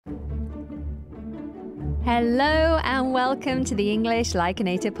Hello and welcome to the English Like a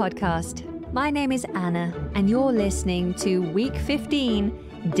Native podcast. My name is Anna and you're listening to week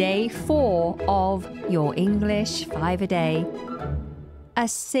 15, day 4 of Your English 5 a Day. A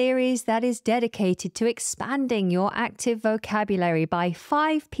series that is dedicated to expanding your active vocabulary by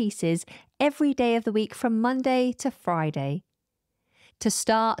 5 pieces every day of the week from Monday to Friday. To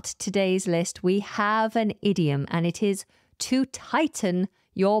start today's list, we have an idiom and it is to tighten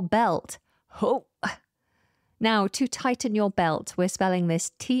your belt. Oh. Now, to tighten your belt, we're spelling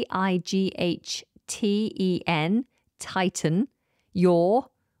this T-I-G-H-T-E-N, tighten, your,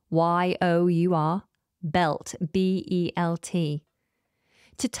 Y-O-U-R, belt, B-E-L-T.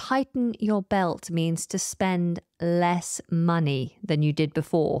 To tighten your belt means to spend less money than you did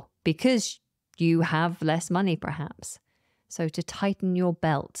before because you have less money perhaps. So to tighten your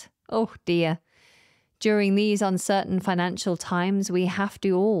belt. Oh dear. During these uncertain financial times, we have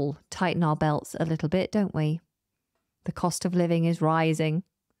to all tighten our belts a little bit, don't we? The cost of living is rising.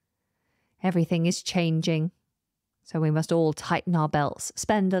 Everything is changing. So we must all tighten our belts,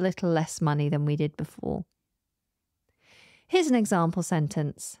 spend a little less money than we did before. Here's an example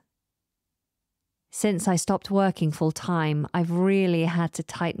sentence. Since I stopped working full time, I've really had to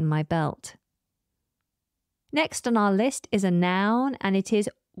tighten my belt. Next on our list is a noun and it is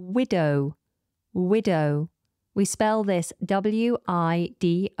widow. Widow. We spell this W-I-D-O-W.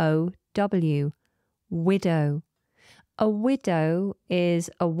 Widow. A widow is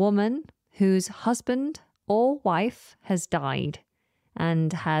a woman whose husband or wife has died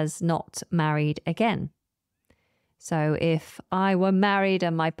and has not married again. So if I were married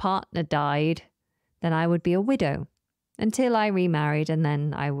and my partner died, then I would be a widow until I remarried and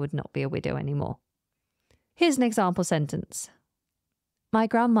then I would not be a widow anymore. Here's an example sentence. My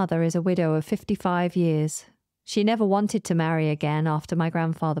grandmother is a widow of 55 years. She never wanted to marry again after my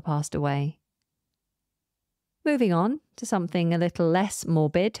grandfather passed away. Moving on to something a little less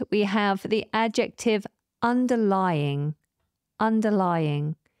morbid, we have the adjective underlying.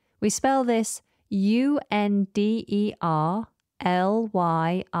 Underlying. We spell this U-N-D-E-R-L-Y-I-N-G.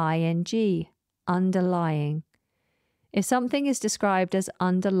 Underlying. If something is described as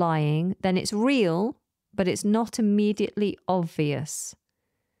underlying, then it's real, but it's not immediately obvious.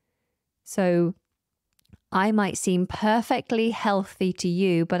 So, I might seem perfectly healthy to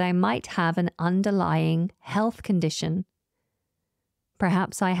you, but I might have an underlying health condition.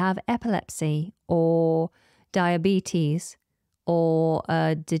 Perhaps I have epilepsy or diabetes or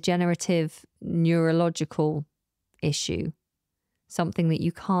a degenerative neurological issue, something that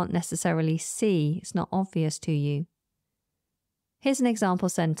you can't necessarily see. It's not obvious to you. Here's an example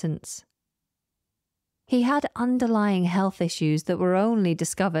sentence. He had underlying health issues that were only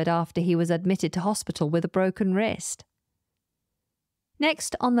discovered after he was admitted to hospital with a broken wrist.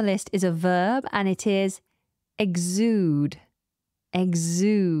 Next on the list is a verb and it is exude.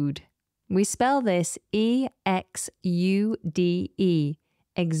 Exude. We spell this E-X-U-D-E.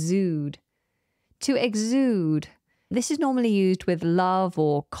 Exude. To exude. This is normally used with love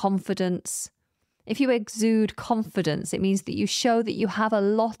or confidence. If you exude confidence, it means that you show that you have a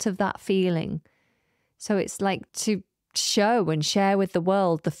lot of that feeling. So it's like to show and share with the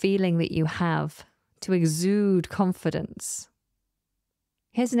world the feeling that you have, to exude confidence.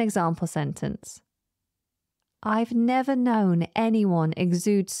 Here's an example sentence. I've never known anyone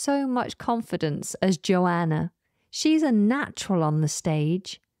exude so much confidence as Joanna. She's a natural on the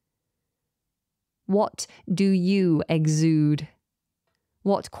stage. What do you exude?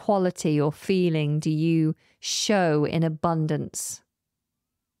 What quality or feeling do you show in abundance?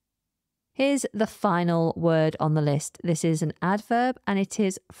 Here's the final word on the list. This is an adverb and it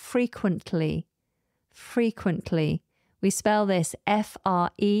is frequently. Frequently. We spell this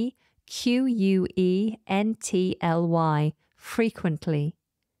F-R-E-Q-U-E-N-T-L-Y. Frequently.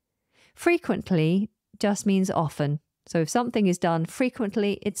 Frequently just means often. So if something is done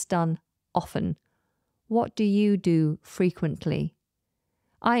frequently, it's done often. What do you do frequently?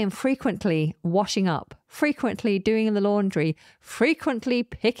 I am frequently washing up, frequently doing the laundry, frequently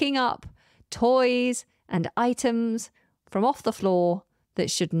picking up toys and items from off the floor that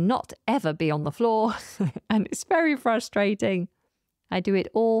should not ever be on the floor. And it's very frustrating. I do it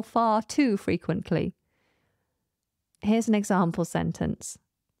all far too frequently. Here's an example sentence.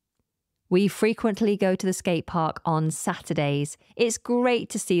 We frequently go to the skate park on Saturdays. It's great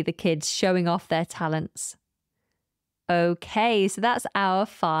to see the kids showing off their talents. Okay, so that's our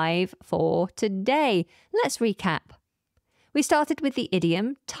 5 for today. Let's recap. We started with the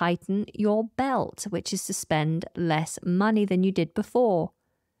idiom, tighten your belt, which is to spend less money than you did before.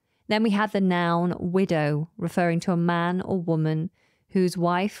 Then we had the noun widow, referring to a man or woman whose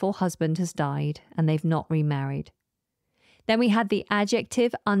wife or husband has died and they've not remarried. Then we had the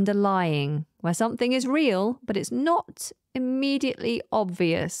adjective underlying, where something is real, but it's not immediately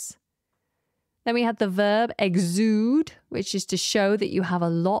obvious. Then we had the verb exude, which is to show that you have a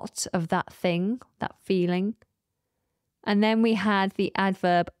lot of that thing, that feeling. And then we had the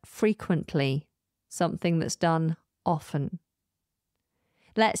adverb frequently, something that's done often.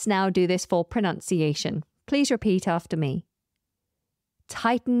 Let's now do this for pronunciation. Please repeat after me.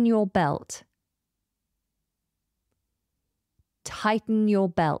 Tighten your belt. Tighten your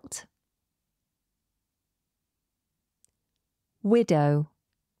belt. Widow.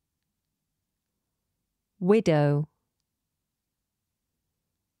 Widow.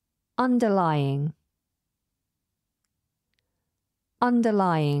 Underlying.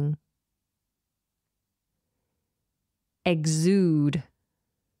 Underlying. Exude.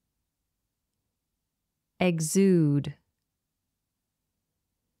 Exude.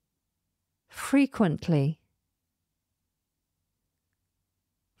 Frequently.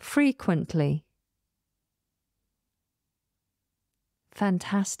 Frequently.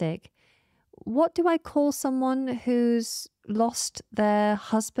 Fantastic. What do I call someone who's lost their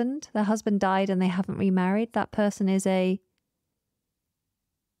husband? Their husband died and they haven't remarried. That person is a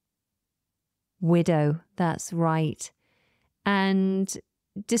widow. That's right. And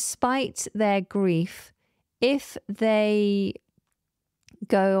despite their grief, if they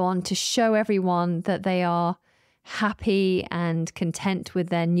go on to show everyone that they are happy and content with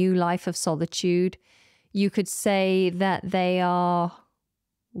their new life of solitude, you could say that they are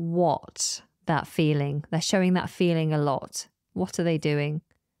what? That feeling. They're showing that feeling a lot. What are they doing?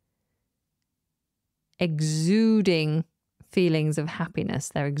 Exuding feelings of happiness.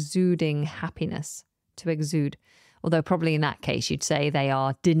 They're exuding happiness. To exude. Although probably in that case you'd say they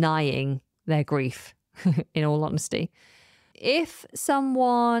are denying their grief, in all honesty. If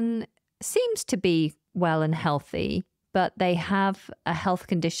someone seems to be well and healthy, but they have a health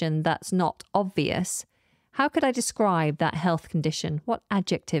condition that's not obvious, how could I describe that health condition? What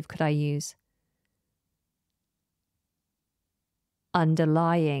adjective could I use?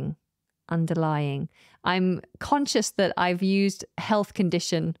 Underlying. Underlying. I'm conscious that I've used health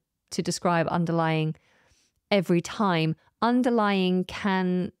condition to describe underlying every time. Underlying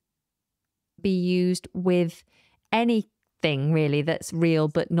can be used with anything really that's real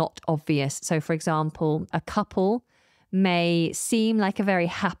but not obvious. So for example, a couple may seem like a very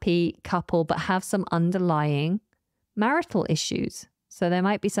happy couple but have some underlying marital issues. So there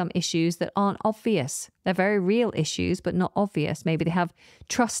might be some issues that aren't obvious. They're very real issues but not obvious. Maybe they have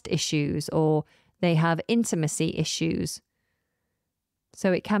trust issues or they have intimacy issues.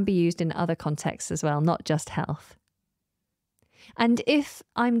 So it can be used in other contexts as well, not just health. And if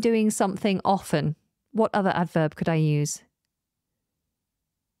I'm doing something often, what other adverb could I use?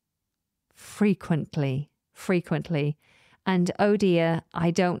 Frequently. Frequently. And oh dear, I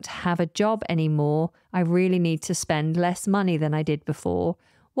don't have a job anymore. I really need to spend less money than I did before.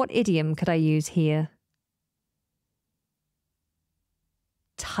 What idiom could I use here?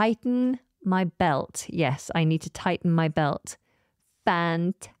 Tighten my belt. Yes, I need to tighten my belt.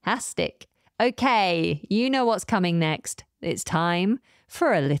 Fantastic. Okay, you know what's coming next. It's time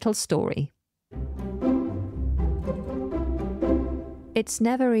for a little story. It's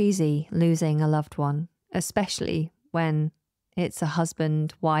never easy losing a loved one, especially when it's a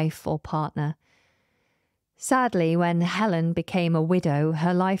husband, wife, or partner. Sadly, when Helen became a widow,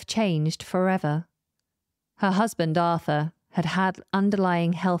 her life changed forever. Her husband, Arthur, had had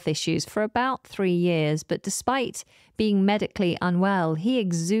underlying health issues for about 3 years, but despite being medically unwell, he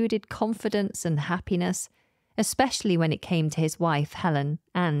exuded confidence and happiness, especially when it came to his wife, Helen,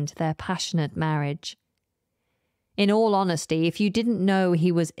 and their passionate marriage. In all honesty, if you didn't know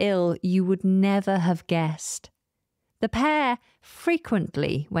he was ill, you would never have guessed. The pair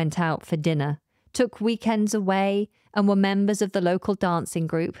frequently went out for dinner, took weekends away, and were members of the local dancing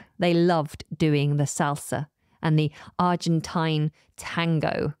group. They loved doing the salsa and the Argentine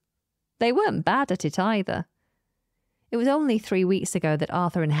tango. They weren't bad at it either. It was only 3 weeks ago that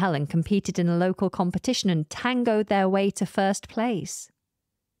Arthur and Helen competed in a local competition and tangoed their way to first place.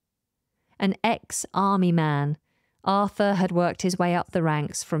 An ex-army man, Arthur had worked his way up the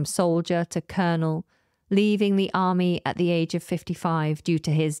ranks from soldier to colonel, leaving the army at the age of 55 due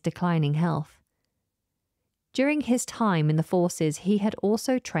to his declining health. During his time in the forces, he had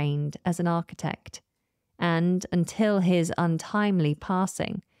also trained as an architect, and until his untimely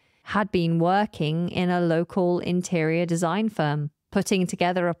passing, had been working in a local interior design firm, putting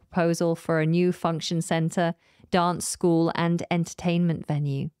together a proposal for a new function centre, dance school and entertainment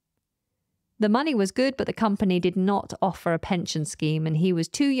venue. The money was good, but the company did not offer a pension scheme, and he was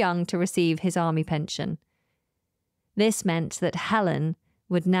too young to receive his army pension. This meant that Helen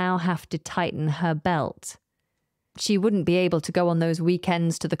would now have to tighten her belt. She wouldn't be able to go on those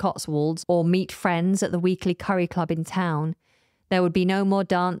weekends to the Cotswolds or meet friends at the weekly curry club in town. There would be no more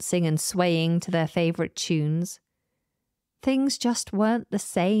dancing and swaying to their favourite tunes. Things just weren't the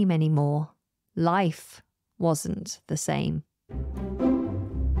same anymore. Life wasn't the same.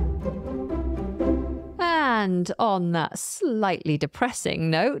 And on that slightly depressing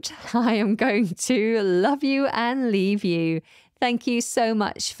note, I am going to love you and leave you. Thank you so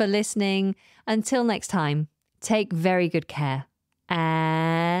much for listening. Until next time, take very good care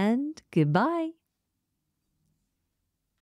and goodbye.